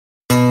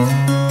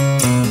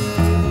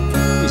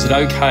it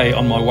okay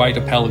on my way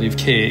to palliative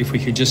care if we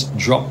could just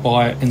drop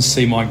by and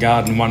see my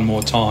garden one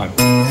more time?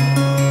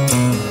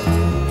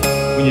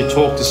 When you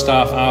talk to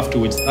staff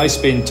afterwards, they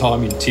spend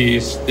time in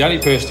tears. The only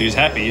person who's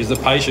happy is the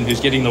patient who's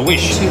getting the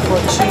wish.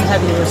 242,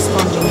 have you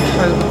responding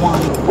code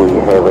 1? We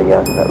have a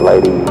young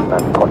lady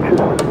unconscious.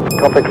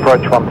 Complex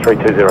approach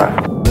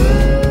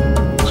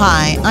 1320.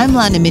 Hi, I'm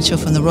Lana Mitchell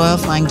from the Royal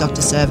Flying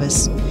Doctor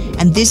Service,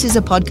 and this is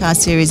a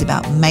podcast series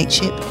about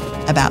mateship,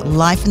 about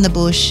life in the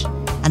bush,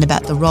 and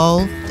about the role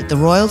that the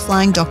Royal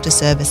Flying Doctor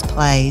Service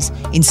plays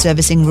in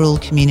servicing rural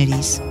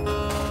communities.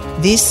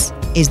 This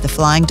is the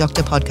Flying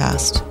Doctor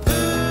Podcast.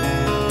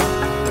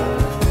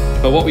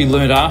 But what we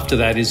learned after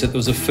that is that there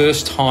was the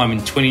first time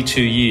in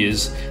 22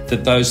 years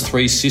that those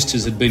three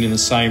sisters had been in the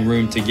same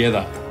room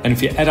together. And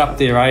if you add up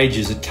their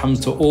ages, it comes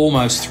to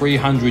almost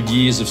 300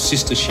 years of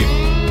sistership.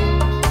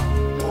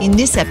 In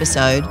this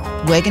episode,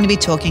 we're going to be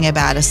talking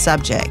about a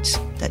subject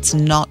that's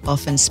not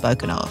often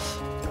spoken of.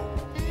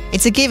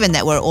 It's a given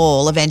that we're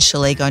all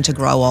eventually going to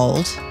grow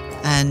old,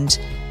 and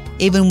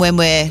even when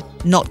we're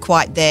not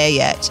quite there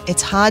yet,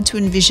 it's hard to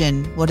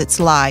envision what it's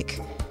like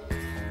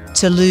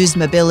to lose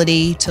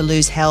mobility, to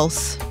lose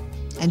health,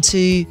 and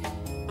to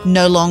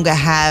no longer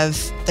have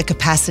the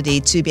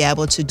capacity to be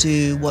able to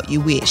do what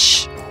you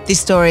wish. This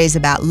story is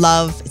about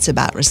love, it's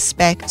about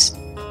respect,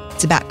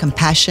 it's about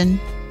compassion,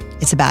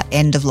 it's about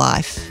end of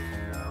life.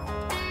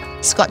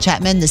 Scott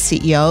Chapman, the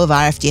CEO of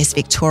RFDS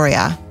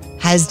Victoria,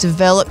 has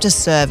developed a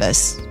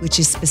service which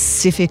is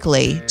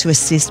specifically to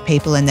assist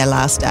people in their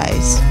last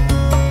days.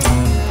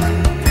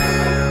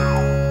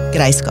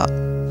 G'day, Scott.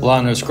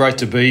 Lana, it's great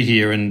to be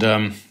here, and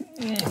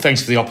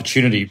thanks for the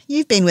opportunity.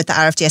 You've been with the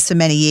RFDS for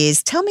many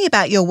years. Tell me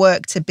about your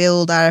work to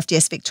build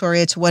RFDS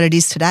Victoria to what it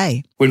is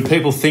today. When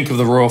people think of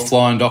the Royal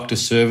Flying Doctor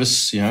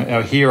Service,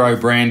 our hero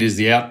brand is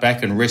the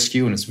Outback and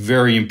Rescue, and it's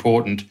very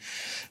important.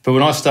 But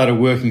when I started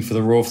working for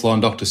the Royal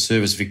Flying Doctor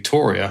Service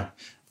Victoria,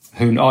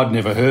 whom I'd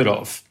never heard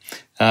of,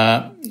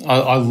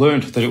 I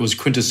learned that it was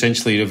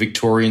quintessentially a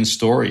Victorian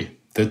story,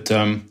 that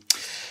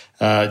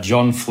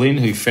John Flynn,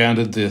 who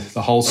founded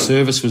the whole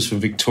service, was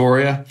from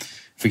Victoria.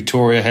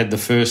 Victoria had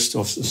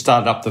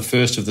started up the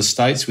first of the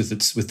states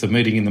with the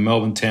meeting in the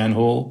Melbourne Town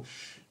Hall,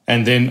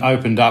 and then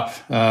opened up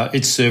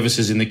its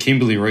services in the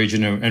Kimberley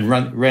region and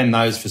ran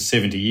those for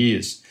 70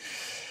 years.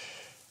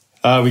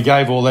 We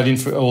gave all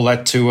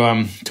that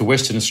to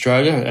Western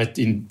Australia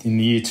in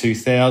the year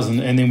 2000,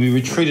 and then we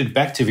retreated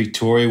back to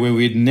Victoria, where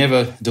we had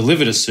never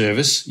delivered a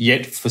service,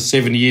 yet for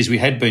 70 years we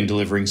had been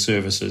delivering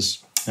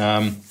services.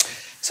 So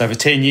for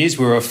 10 years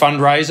we were a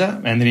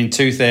fundraiser, and then in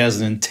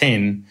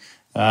 2010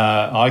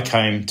 I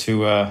came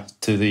to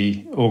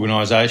the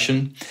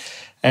organisation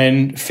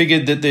and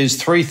figured that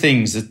there's three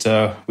things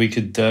that we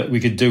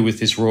could do with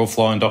this Royal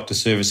Flying Doctor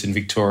Service in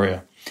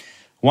Victoria.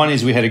 One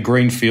is we had a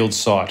greenfield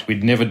site.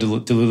 We'd never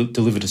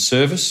delivered a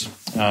service,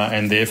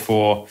 and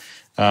therefore,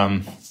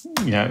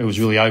 it was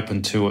really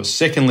open to us.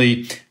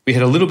 Secondly, we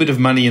had a little bit of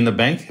money in the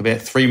bank, about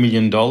 $3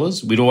 million.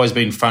 We'd always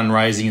been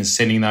fundraising and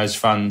sending those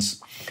funds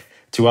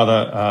to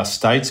other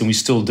states, and we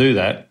still do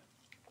that.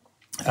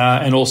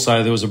 And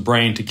also there was a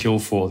brand to kill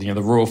for, the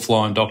Royal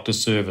Flying Doctor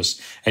Service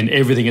and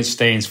everything it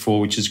stands for,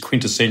 which is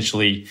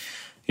quintessentially,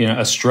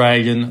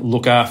 Australian,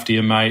 look after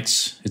your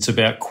mates. It's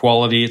about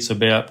quality, it's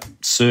about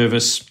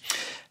service.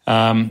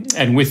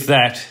 And with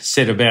that,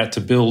 set about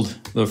to build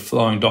the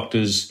Flying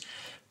Doctor's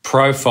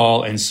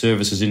profile and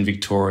services in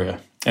Victoria.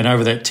 And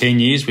over that 10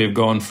 years, we've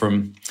gone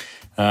from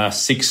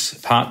 6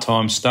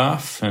 part-time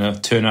staff and a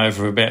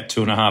turnover of about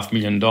 $2.5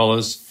 million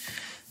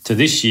to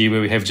this year,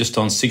 where we have just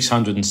on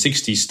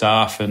 660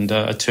 staff and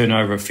a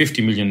turnover of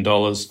 $50 million.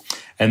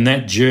 And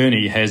that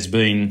journey has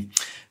been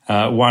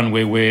one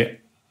where we're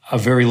a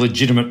very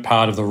legitimate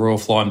part of the Royal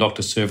Flying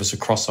Doctor Service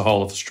across the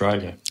whole of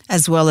Australia.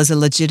 As well as a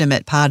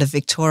legitimate part of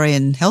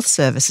Victorian health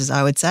services,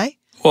 I would say.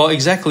 Well,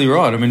 exactly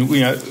right. I mean,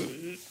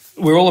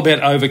 we're all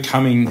about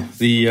overcoming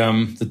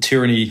the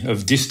tyranny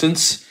of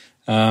distance,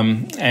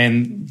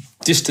 and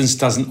distance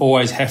doesn't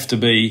always have to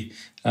be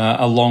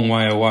a long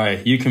way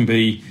away. You can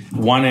be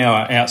 1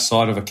 hour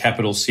outside of a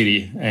capital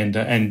city,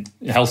 and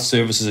health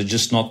services are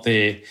just not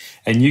there,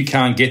 and you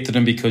can't get to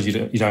them because you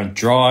don't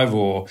drive,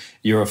 or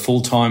you're a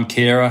full-time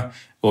carer,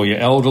 or you're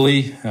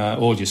elderly,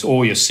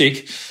 or you're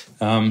sick.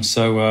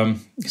 So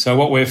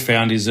what we've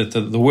found is that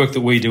the work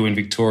that we do in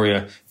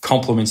Victoria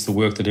complements the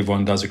work that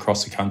everyone does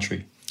across the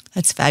country.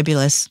 That's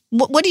fabulous.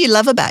 What do you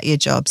love about your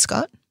job,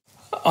 Scott?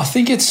 I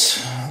think it's,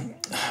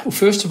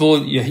 first of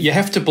all, you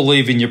have to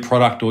believe in your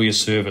product or your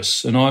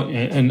service, and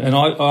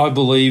I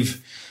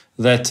believe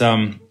that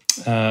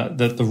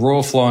that the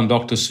Royal Flying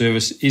Doctor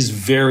Service is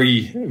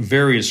very,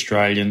 very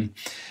Australian.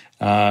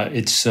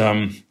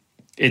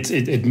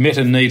 It met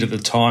a need at the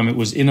time. It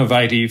was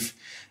innovative,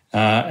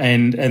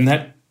 and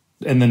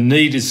the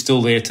need is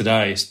still there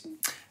today.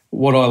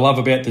 What I love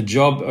about the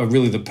job are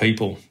really the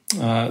people.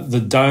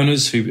 The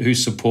donors who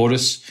support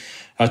us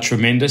are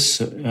tremendous.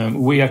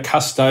 We are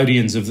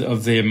custodians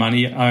of their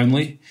money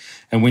only,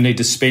 and we need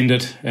to spend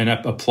it and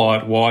apply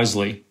it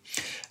wisely.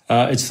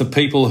 It's the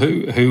people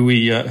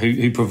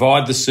who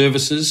provide the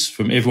services,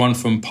 from everyone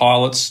from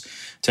pilots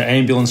to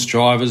ambulance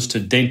drivers to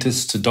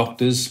dentists to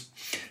doctors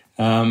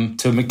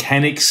to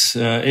mechanics.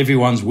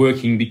 Everyone's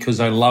working because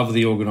they love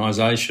the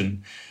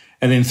organisation,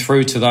 and then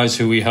through to those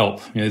who we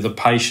help, the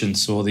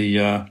patients or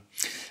the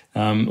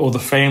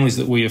families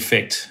that we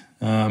affect.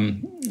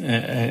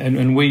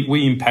 And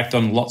we impact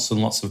on lots and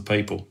lots of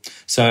people.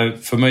 So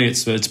for me,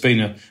 it's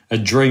been a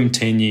dream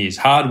 10 years.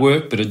 Hard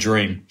work, but a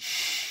dream.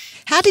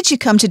 How did you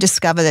come to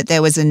discover that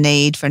there was a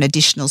need for an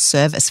additional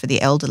service for the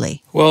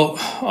elderly? Well,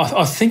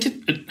 I think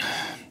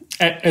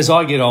as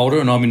I get older,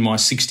 and I'm in my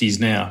 60s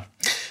now,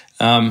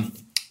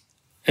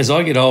 as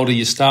I get older,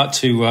 you start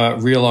to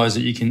realise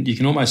that you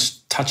can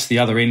almost touch the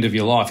other end of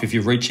your life if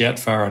you reach out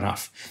far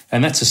enough,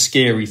 and that's a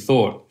scary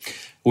thought.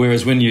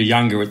 Whereas when you're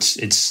younger, it's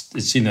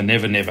in the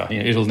never.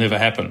 It'll never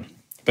happen.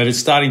 But it's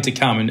starting to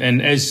come,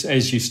 and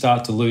as you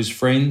start to lose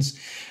friends,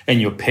 and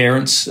your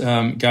parents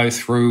go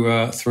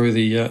through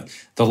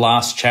the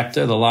last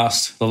chapter, the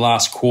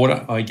last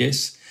quarter, I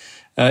guess,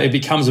 it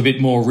becomes a bit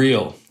more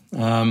real.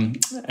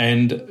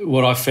 And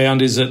what I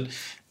found is that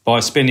by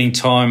spending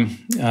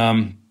time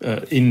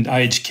in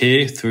aged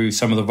care through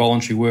some of the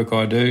voluntary work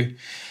I do,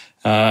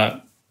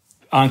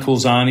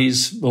 uncles,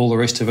 aunties, all the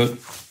rest of it.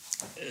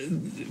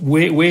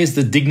 Where's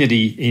the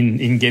dignity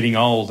in getting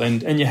old?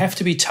 And you have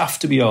to be tough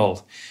to be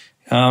old.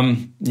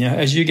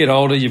 As you get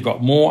older, you've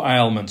got more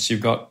ailments. You've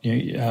got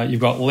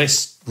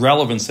less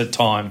relevance at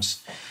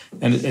times,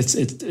 and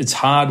it's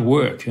hard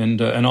work.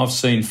 And I've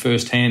seen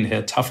firsthand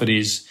how tough it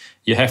is.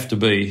 You have to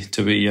be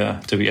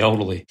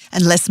elderly,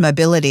 and less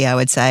mobility, I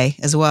would say,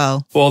 as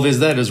well. Well, there's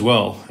that as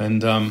well,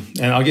 and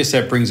I guess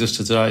that brings us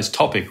to today's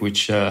topic,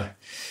 which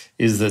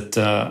is that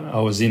I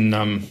was in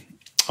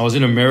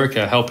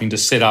America helping to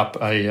set up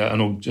a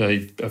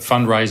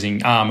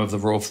fundraising arm of the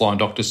Royal Flying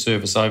Doctor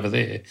Service over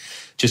there,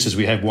 just as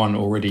we have one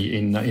already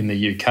in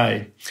the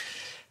UK.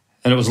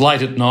 And it was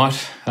late at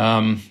night.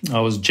 I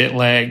was jet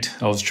lagged.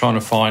 I was trying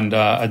to find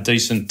a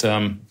decent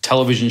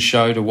television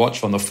show to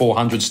watch on the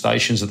 400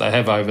 stations that they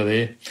have over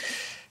there.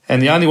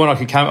 And the only one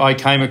I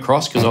came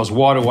across, because I was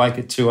wide awake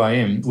at 2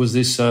 a.m, was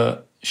this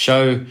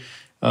show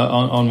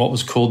on what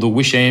was called the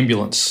Wish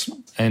Ambulance.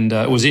 And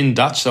it was in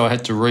Dutch, so I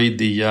had to read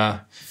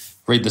the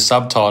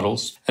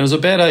subtitles. And it was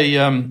about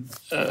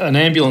an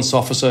ambulance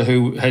officer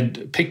who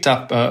had picked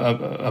up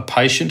a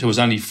patient who was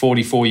only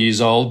 44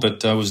 years old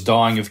but was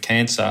dying of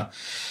cancer,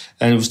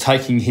 and it was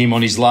taking him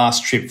on his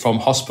last trip from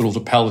hospital to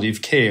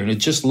palliative care, and it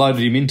just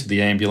loaded him into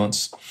the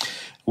ambulance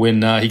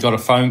when he got a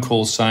phone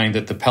call saying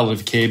that the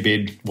palliative care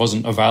bed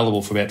wasn't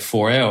available for about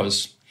 4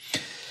 hours.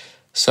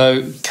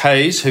 So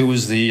Kays, who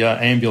was the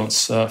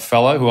ambulance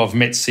fellow, who I've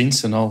met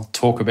since, and I'll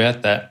talk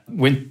about that,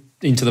 went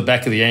into the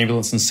back of the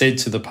ambulance and said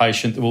to the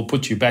patient that we'll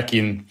put you back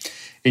in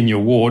your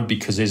ward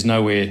because there's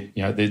nowhere,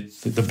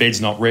 the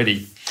bed's not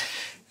ready.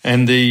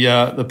 And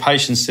the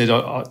patient said,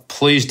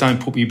 please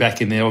don't put me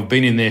back in there. I've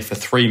been in there for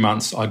 3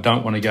 months. I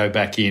don't want to go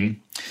back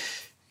in.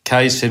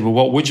 Kay said, well,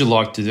 what would you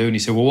like to do? And he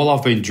said, well, while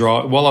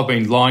I've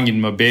been lying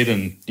in my bed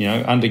and,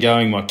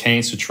 undergoing my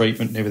cancer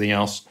treatment and everything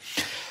else,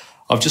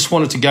 I've just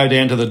wanted to go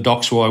down to the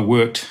docks where I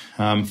worked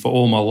for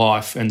all my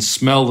life and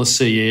smell the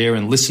sea air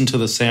and listen to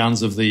the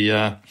sounds of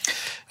the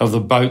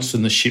boats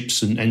and the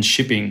ships and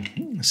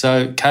shipping.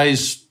 So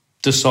Kay's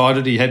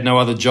decided he had no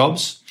other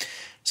jobs.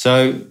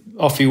 So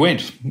off he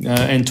went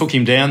and took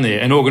him down there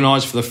and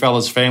organised for the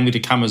fella's family to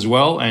come as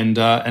well. And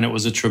it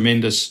was a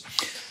tremendous,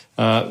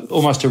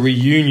 almost a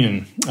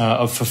reunion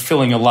of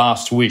fulfilling a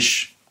last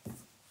wish.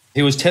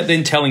 He was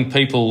then telling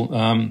people,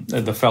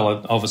 the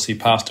fella obviously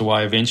passed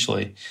away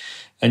eventually,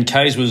 and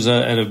Kays was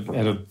at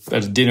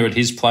a dinner at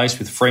his place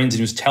with friends, and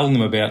he was telling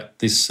them about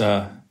this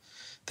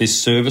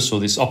service or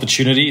this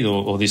opportunity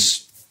or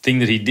this thing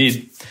that he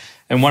did.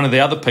 And one of the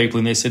other people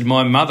in there said,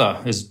 my mother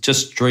has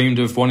just dreamed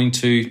of wanting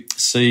to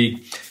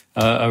see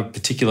a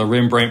particular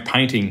Rembrandt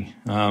painting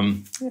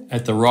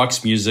at the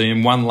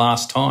Rijksmuseum one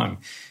last time.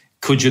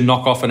 Could you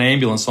knock off an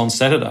ambulance on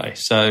Saturday?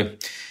 So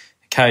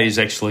Kays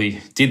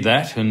actually did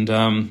that, and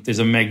there's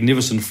a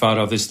magnificent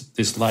photo of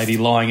this lady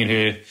lying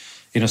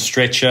in a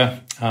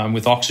stretcher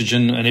with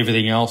oxygen and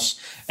everything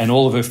else, and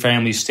all of her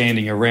family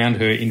standing around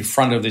her in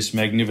front of this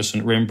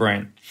magnificent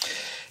Rembrandt.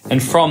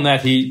 And from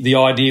that, the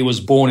idea was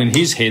born in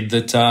his head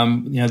that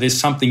there's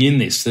something in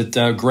this,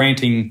 that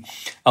granting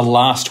a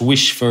last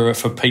wish for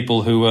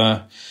people who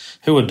are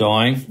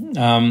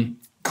dying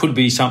could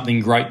be something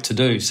great to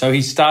do. So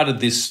he started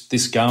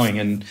this going,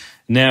 and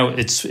now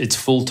it's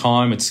full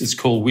time. It's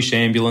called Wish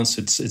Ambulance.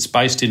 It's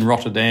based in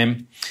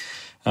Rotterdam.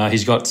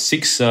 He's got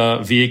 6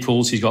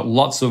 vehicles. He's got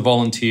lots of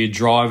volunteer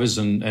drivers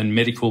and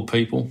medical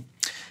people.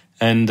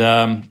 And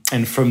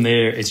from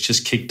there, it's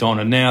just kicked on.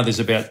 And now there's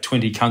about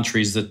 20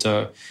 countries that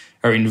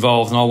are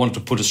involved. And I wanted to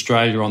put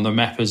Australia on the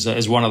map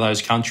as one of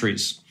those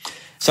countries.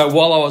 So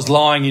while I was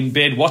lying in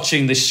bed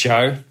watching this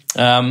show,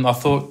 I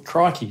thought,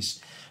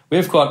 crikeys,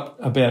 we've got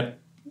about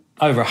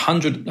over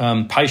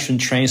 100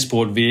 patient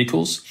transport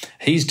vehicles.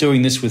 He's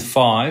doing this with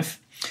 5.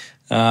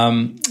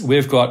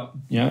 We've got,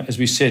 as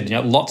we said,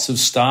 lots of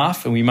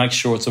staff, and we make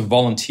sure it's a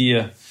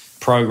volunteer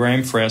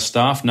program for our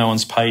staff. No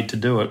one's paid to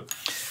do it.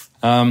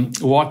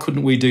 Why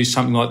couldn't we do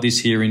something like this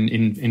here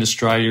in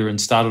Australia and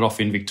started off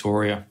in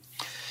Victoria?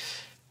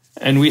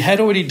 And we had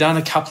already done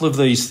a couple of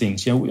these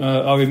things.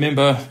 I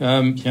remember,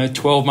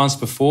 12 months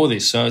before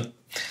this, a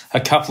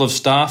couple of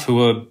staff who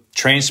were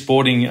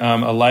transporting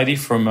a lady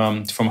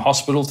from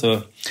hospital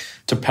to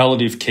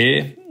palliative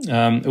care.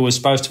 It was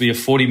supposed to be a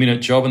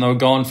 40-minute job, and they were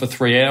gone for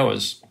 3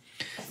 hours.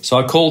 So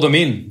I called them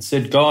in and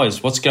said,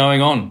 "Guys, what's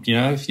going on?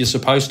 You're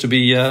supposed to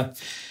be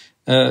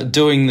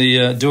doing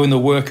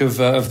the work of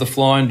the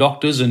flying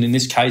doctors, and in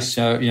this case,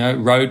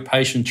 road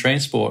patient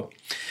transport."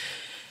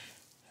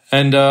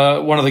 And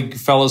one of the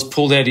fellas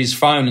pulled out his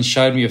phone and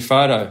showed me a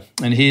photo.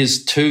 And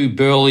here's two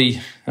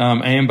burly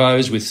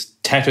ambos with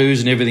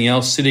tattoos and everything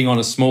else sitting on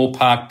a small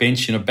park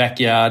bench in a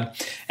backyard.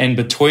 And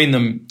between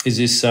them is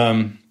this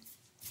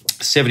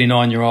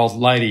 79-year-old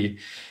lady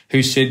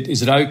who said,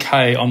 "Is it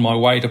okay on my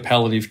way to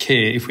palliative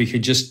care if we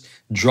could just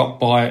drop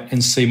by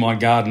and see my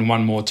garden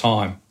one more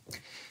time?"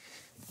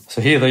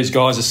 So here these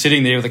guys are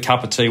sitting there with a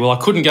cup of tea. Well, I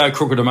couldn't go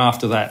Crookedham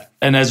after that.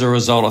 And as a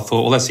result, I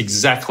thought, well, that's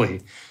exactly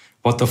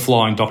what the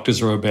flying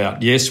doctors are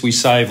about. Yes, we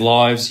save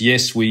lives.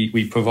 Yes,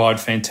 we provide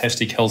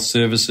fantastic health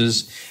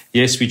services.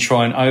 Yes, we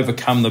try and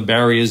overcome the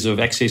barriers of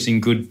accessing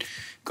good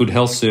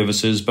health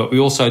services, but we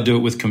also do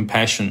it with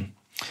compassion.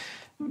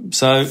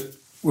 So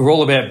we're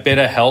all about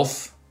better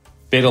health,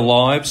 better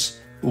lives.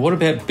 What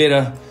about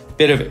better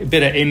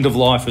end of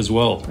life as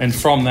well? And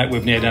from that,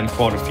 we've now done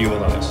quite a few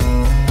of those.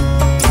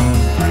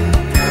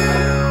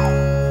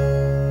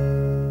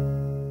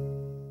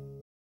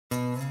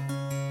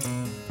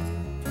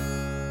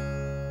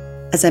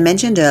 As I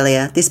mentioned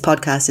earlier, this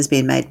podcast has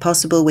been made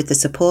possible with the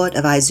support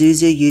of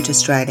Isuzu Ute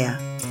Australia.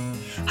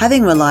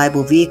 Having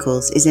reliable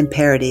vehicles is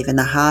imperative in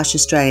the harsh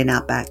Australian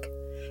outback,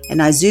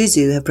 and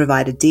Isuzu have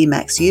provided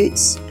D-Max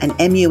Utes and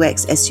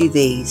MUX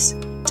SUVs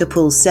to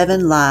pull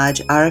 7 large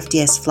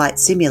RFDS flight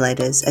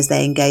simulators as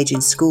they engage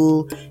in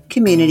school,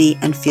 community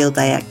and field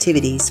day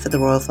activities for the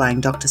Royal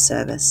Flying Doctor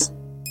Service.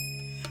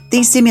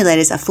 These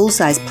simulators are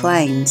full-size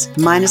planes,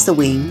 minus the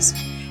wings,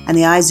 and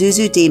the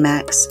Isuzu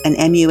D-Max and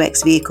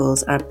MUX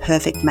vehicles are a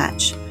perfect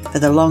match for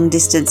the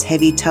long-distance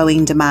heavy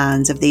towing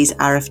demands of these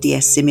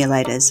RFDS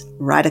simulators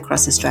right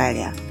across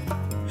Australia.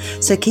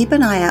 So keep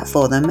an eye out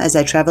for them as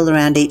they travel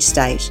around each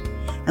state,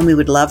 and we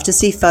would love to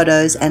see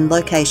photos and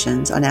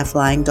locations on our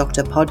Flying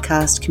Doctor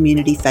podcast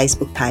community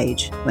Facebook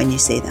page when you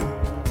see them.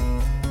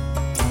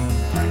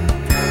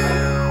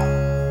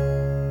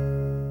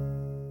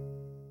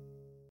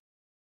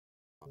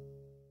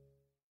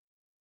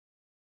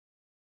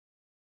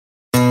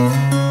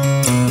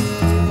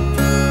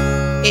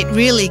 It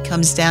really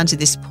comes down to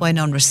this point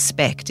on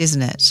respect,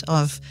 isn't it?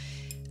 Of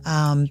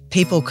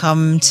people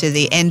come to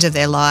the end of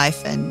their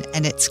life and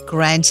it's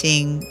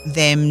granting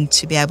them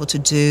to be able to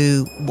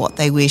do what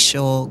they wish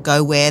or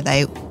go where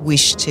they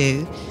wish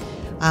to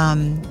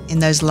in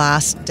those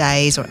last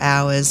days or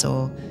hours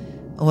or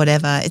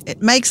whatever.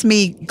 It makes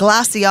me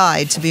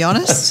glassy-eyed, to be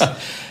honest.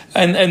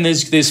 And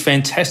there's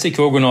fantastic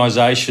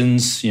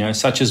organisations,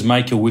 such as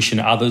Make-A-Wish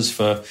and others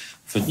for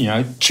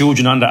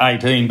children under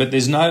 18, but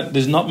there's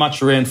not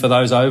much around for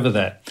those over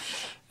that.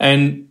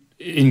 And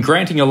in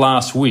granting a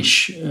last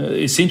wish,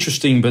 it's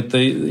interesting, but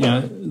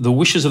the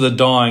wishes of the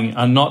dying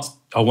are not,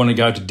 I want to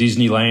go to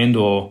Disneyland,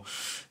 or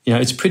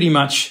it's pretty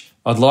much,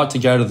 I'd like to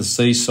go to the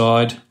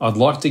seaside, I'd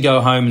like to go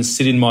home and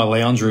sit in my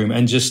lounge room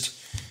and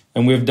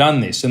we've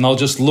done this, and they'll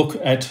just look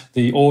at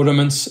the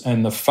ornaments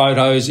and the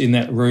photos in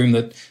that room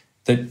that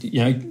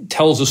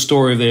tells a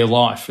story of their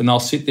life, and they'll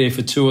sit there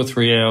for 2 or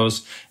 3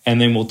 hours,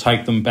 and then we'll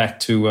take them back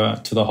to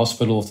the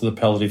hospital or to the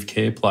palliative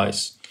care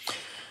place.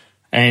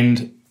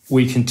 And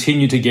we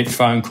continue to get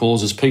phone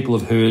calls as people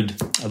have heard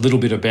a little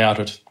bit about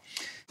it.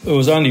 It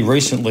was only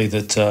recently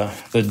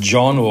that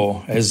John,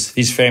 or as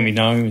his family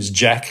know him as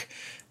Jack,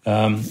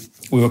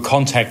 we were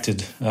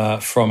contacted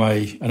from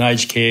an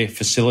aged care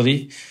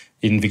facility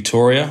in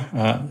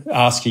Victoria,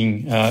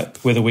 asking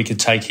whether we could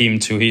take him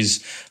to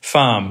his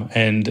farm.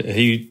 And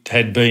he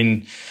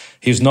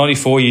was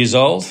 94 years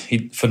old.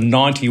 For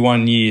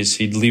 91 years,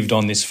 he'd lived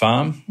on this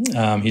farm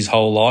his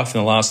whole life.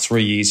 In the last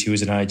 3 years, he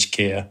was in aged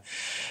care.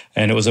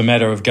 And it was a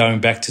matter of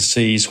going back to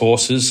see his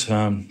horses,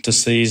 to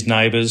see his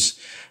neighbours,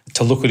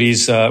 to look at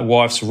his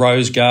wife's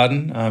rose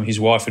garden. His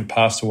wife had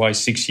passed away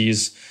 6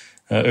 years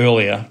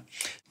earlier.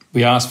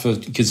 We asked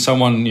could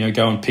someone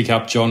go and pick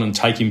up John and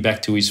take him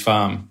back to his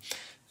farm.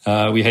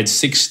 We had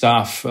 6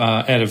 staff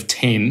out of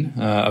 10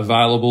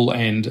 available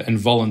and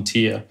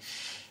volunteer,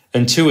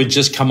 and 2 had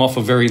just come off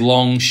a very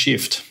long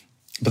shift.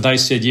 But they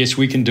said, yes,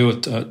 we can do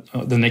it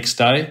the next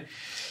day.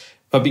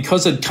 But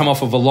because they'd come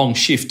off of a long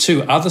shift,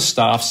 2 other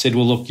staff said,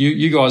 well, look,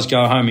 you guys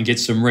go home and get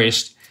some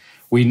rest.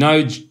 We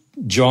know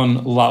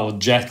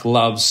Jack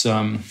loves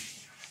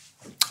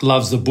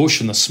the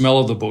bush and the smell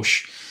of the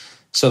bush.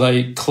 So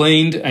they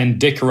cleaned and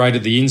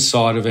decorated the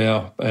inside of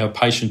our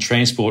patient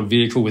transport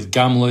vehicle with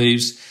gum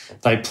leaves.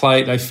 They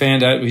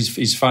found out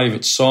his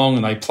favourite song,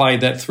 and they played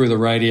that through the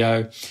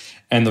radio.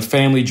 and the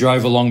family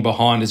drove along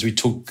behind as we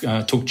took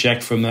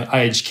Jack from the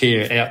aged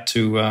care out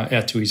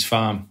to his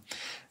farm.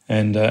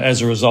 And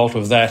as a result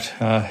of that,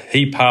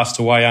 he passed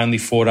away only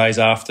 4 days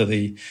after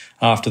the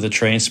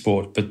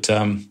transport. But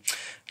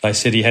they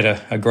said he had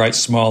a great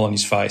smile on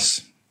his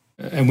face.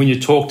 And when you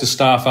talk to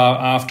staff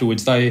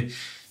afterwards, they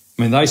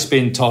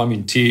spend time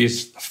in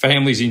tears,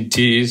 families in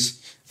tears.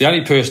 The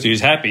only person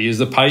who's happy is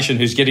the patient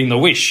who's getting the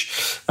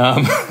wish.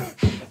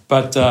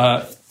 But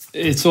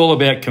it's all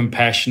about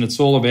compassion. It's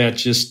all about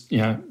just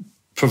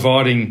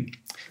providing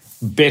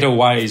better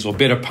ways or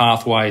better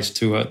pathways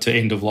to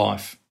end of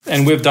life.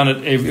 And we've done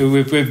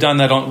it. We've done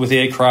that with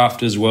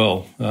aircraft as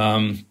well.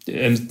 And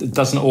it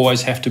doesn't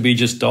always have to be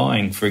just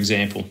dying, for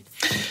example.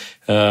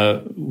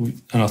 And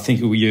I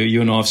think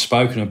you and I have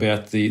spoken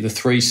about the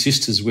three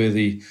sisters, where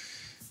the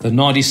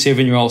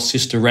 97-year-old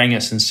sister rang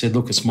us and said,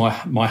 "Look, it's my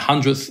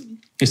 100th.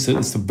 It's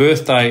the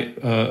birthday,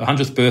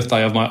 100th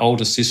birthday of my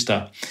older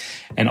sister,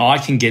 and I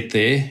can get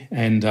there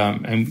and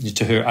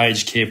to her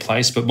aged care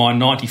place, but my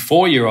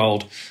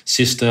 94-year-old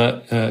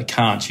sister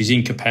can't. She's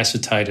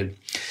incapacitated.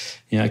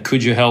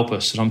 Could you help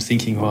us?" And I'm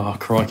thinking, oh,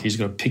 crikey, he's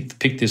got to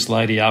pick this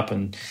lady up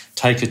and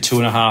take her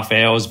 2.5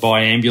 hours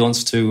by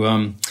ambulance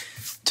to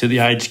the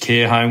aged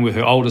care home where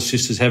her older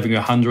sister's having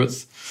her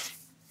 100th.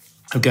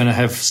 I'm going to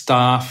have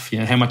staff.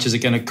 How much is it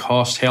going to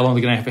cost? How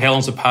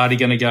long's the party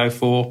going to go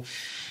for?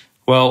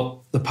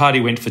 Well, the party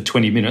went for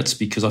 20 minutes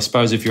because I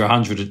suppose if you're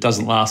 100, it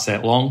doesn't last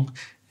that long.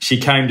 She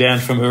came down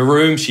from her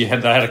room. They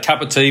had a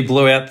cup of tea,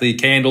 blew out the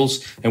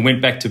candles, and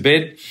went back to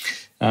bed.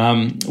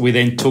 We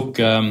then took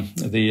the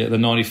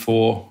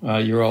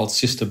 94-year-old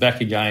sister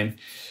back again.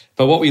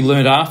 But what we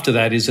learned after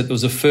that is that it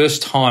was the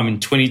first time in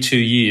 22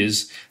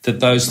 years that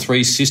those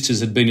three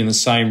sisters had been in the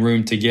same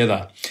room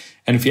together.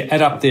 And if you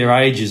add up their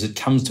ages, it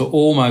comes to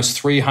almost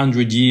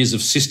 300 years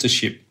of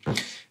sistership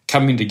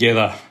coming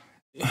together.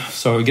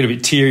 So I get a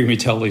bit teary when we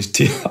tell these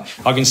tears.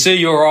 I can see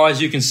your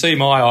eyes, you can see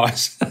my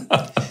eyes.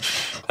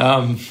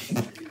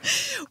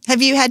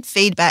 Have you had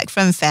feedback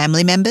from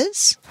family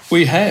members?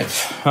 We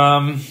have.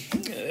 And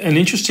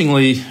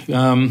interestingly,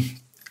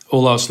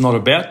 although it's not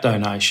about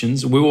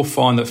donations, we will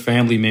find that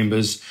family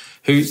members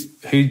who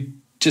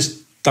just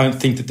don't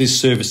think that this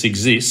service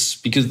exists,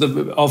 because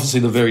obviously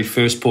the very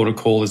first port of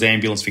call is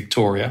Ambulance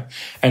Victoria,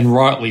 and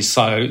rightly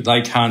so,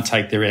 they can't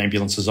take their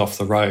ambulances off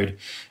the road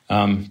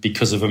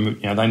because of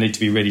they need to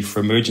be ready for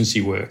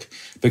emergency work.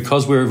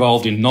 Because we're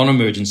involved in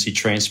non-emergency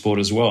transport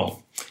as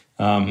well,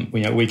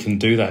 we can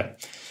do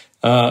that.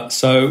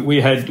 So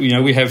we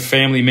have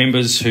family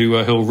members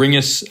who'll ring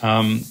us,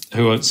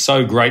 who are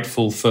so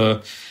grateful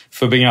for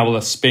being able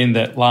to spend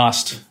that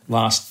last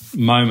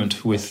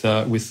moment with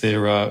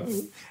their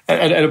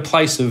at a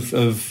place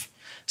of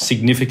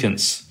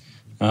significance.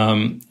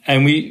 And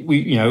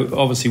we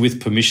obviously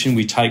with permission,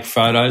 we take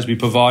photos, we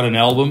provide an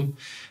album,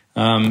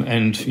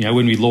 and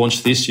when we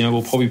launch this,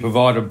 we'll probably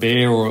provide a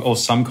bear or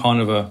some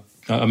kind of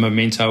a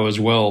memento as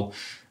well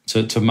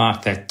to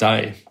mark that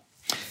day.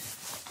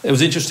 It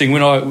was interesting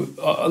when I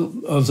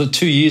was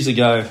 2 years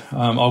ago.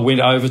 I went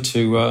over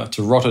to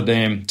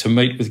Rotterdam to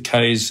meet with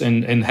Kays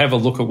and have a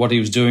look at what he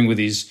was doing with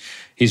his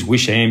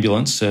Wish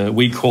ambulance.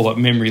 We call it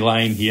Memory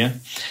Lane here,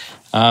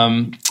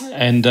 and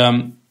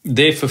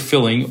they're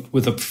fulfilling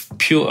with a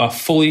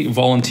fully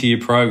volunteer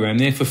program.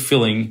 They're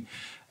fulfilling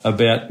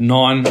about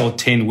 9 or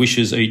 10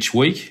 wishes each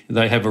week.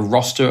 They have a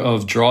roster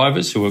of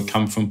drivers who have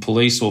come from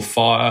police or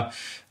fire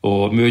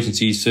or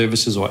emergency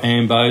services or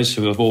AMBOs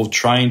who have all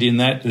trained in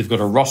that. They've got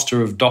a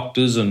roster of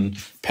doctors and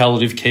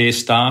palliative care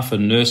staff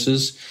and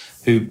nurses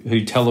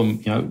who tell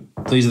them,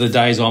 these are the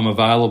days I'm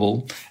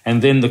available.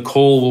 And then the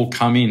call will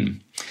come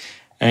in.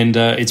 And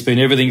it's been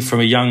everything from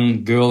a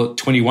young girl at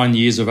 21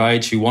 years of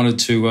age who wanted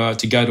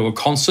to go to a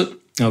concert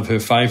of her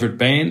favourite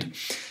band,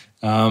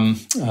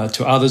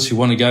 to others who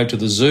want to go to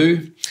the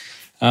zoo.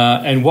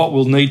 And what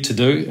we'll need to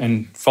do,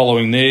 and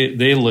following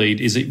their lead,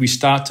 is that we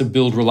start to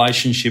build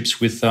relationships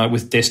with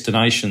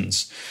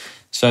destinations.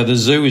 So the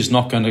zoo is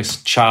not going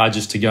to charge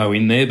us to go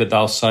in there, but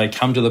they'll say,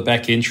 come to the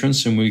back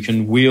entrance and we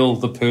can wheel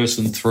the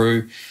person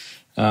through.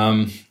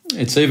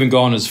 It's even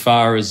gone as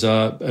far as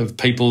if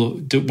people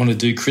want to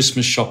do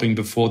Christmas shopping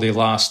before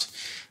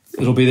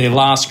it'll be their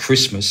last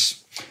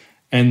Christmas.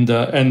 And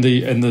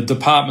the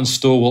department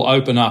store will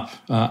open up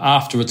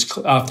after it's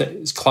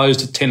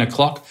closed at 10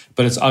 o'clock,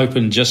 but it's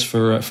open just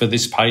for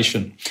this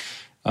patient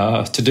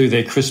to do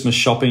their Christmas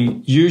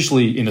shopping,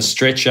 usually in a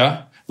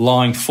stretcher,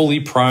 lying fully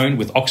prone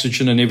with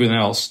oxygen and everything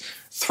else,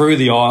 through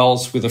the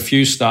aisles with a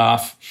few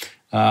staff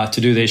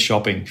to do their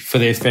shopping for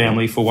their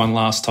family for one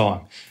last time.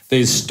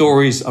 There's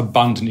stories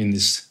abundant in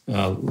this,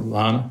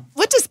 Lana.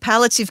 What does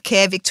Palliative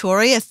Care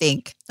Victoria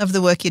think of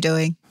the work you're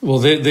doing? Well,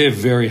 they're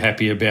very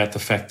happy about the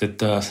fact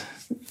that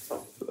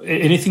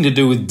anything to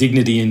do with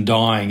dignity in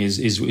dying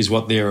is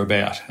what they're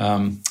about,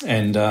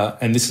 and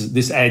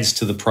this adds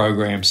to the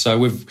program. So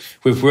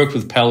we've worked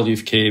with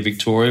Palliative Care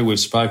Victoria. We've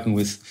spoken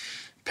with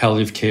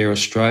Palliative Care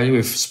Australia.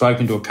 We've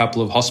spoken to a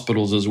couple of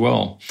hospitals as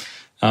well.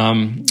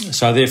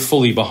 So they're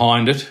fully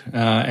behind it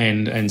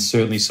and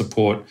certainly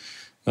support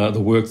the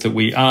work that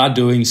we are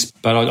doing.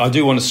 But I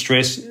do want to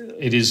stress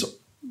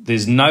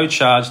there's no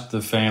charge to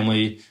the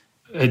family.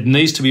 It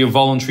needs to be a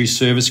voluntary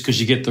service because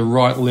you get the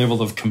right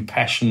level of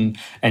compassion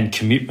and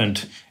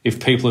commitment if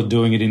people are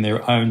doing it in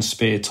their own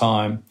spare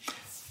time.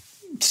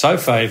 So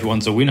far,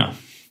 everyone's a winner.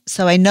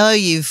 So I know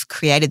you've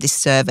created this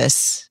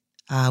service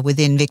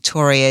within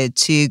Victoria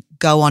to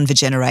go on for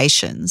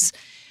generations,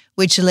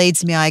 which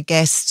leads me, I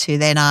guess, to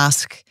then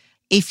ask,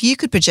 if you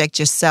could project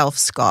yourself,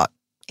 Scott,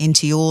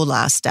 into your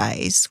last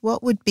days,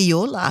 what would be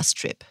your last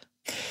trip?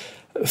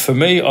 For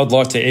me, I'd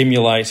like to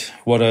emulate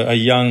what a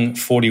young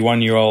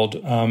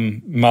 41-year-old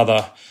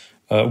mother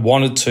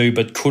wanted to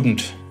but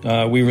couldn't.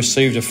 We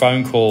received a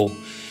phone call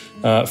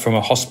from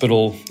a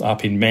hospital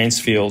up in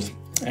Mansfield,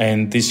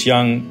 and this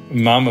young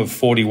mum of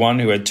 41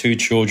 who had 2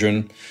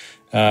 children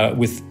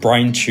with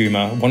brain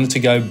tumour wanted to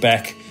go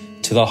back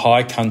to the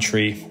high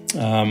country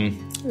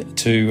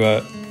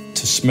to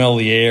smell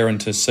the air and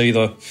to see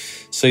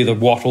the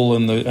wattle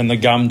and the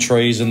gum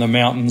trees and the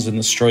mountains and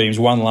the streams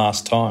one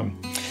last time.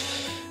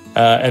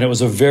 And it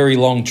was a very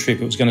long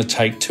trip. It was going to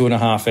take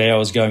 2.5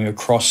 hours going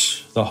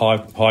across the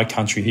high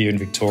country here in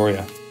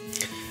Victoria.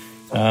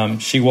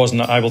 She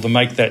wasn't able to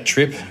make that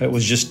trip. It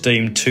was just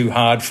deemed too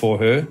hard for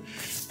her.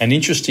 And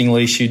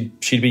interestingly,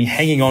 she'd been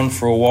hanging on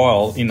for a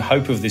while in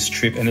hope of this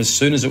trip, and as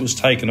soon as it was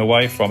taken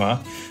away from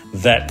her,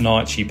 that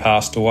night she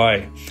passed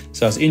away.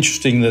 So it's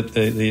interesting that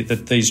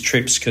that these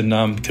trips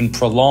can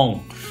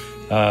prolong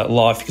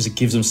life because it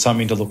gives them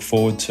something to look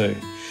forward to.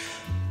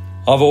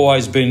 I've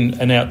always been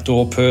an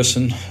outdoor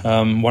person.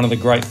 One of the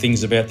great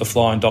things about the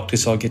Flying Doctor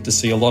is I get to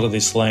see a lot of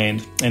this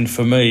land, and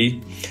for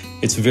me,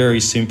 it's very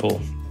simple.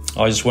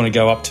 I just want to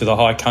go up to the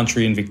high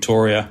country in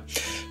Victoria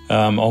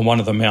on one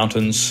of the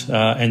mountains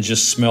and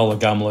just smell the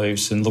gum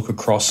leaves and look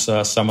across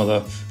some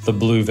of the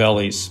blue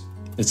valleys.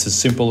 It's as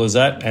simple as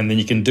that, and then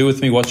you can do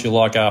with me what you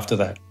like after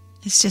that.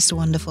 It's just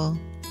wonderful.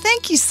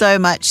 Thank you so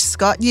much,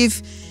 Scott.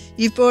 You've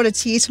brought a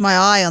tear to my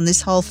eye on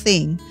this whole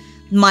thing.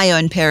 My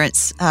own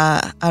parents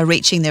are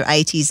reaching their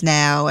 80s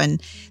now,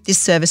 and this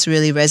service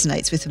really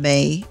resonates with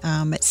me.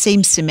 It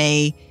seems to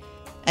me,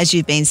 as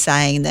you've been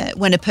saying, that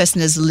when a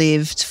person has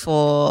lived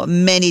for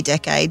many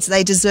decades,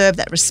 they deserve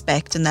that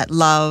respect and that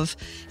love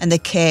and the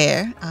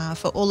care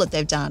for all that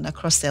they've done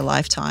across their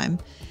lifetime.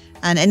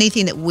 And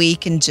anything that we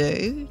can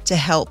do to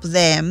help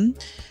them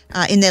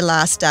in their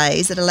last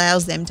days that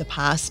allows them to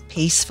pass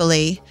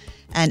peacefully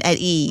and at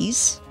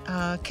ease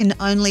can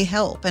only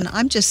help. And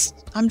I'm just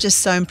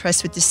so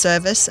impressed with this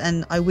service,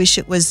 and I wish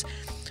it was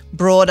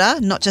broader,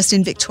 not just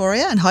in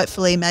Victoria, and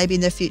hopefully maybe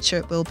in the future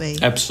it will be.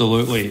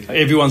 Absolutely.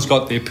 Everyone's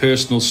got their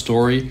personal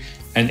story,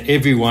 and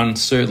everyone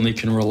certainly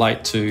can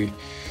relate to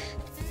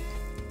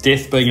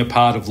death being a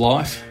part of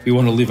life. We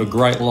want to live a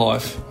great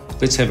life.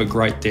 Let's have a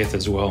great death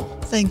as well.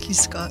 Thank you,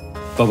 Scott.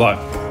 Bye-bye.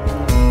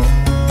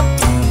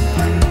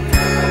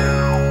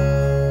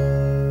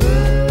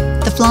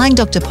 The Flying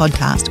Doctor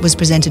podcast was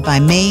presented by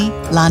me,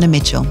 Lana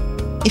Mitchell.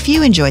 If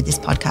you enjoyed this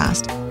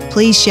podcast,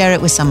 please share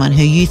it with someone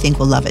who you think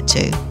will love it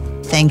too.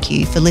 Thank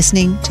you for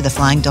listening to the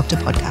Flying Doctor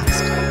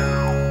podcast.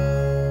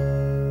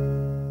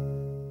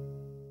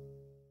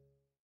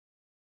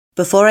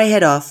 Before I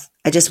head off,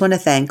 I just want to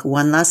thank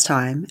one last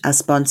time our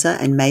sponsor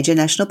and major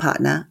national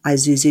partner,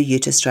 Isuzu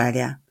Ute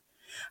Australia.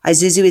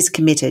 Isuzu is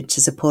committed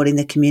to supporting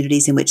the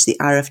communities in which the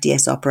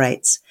RFDS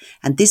operates,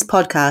 and this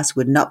podcast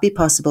would not be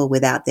possible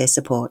without their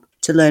support.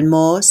 To learn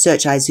more,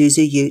 search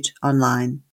Isuzu Ute online.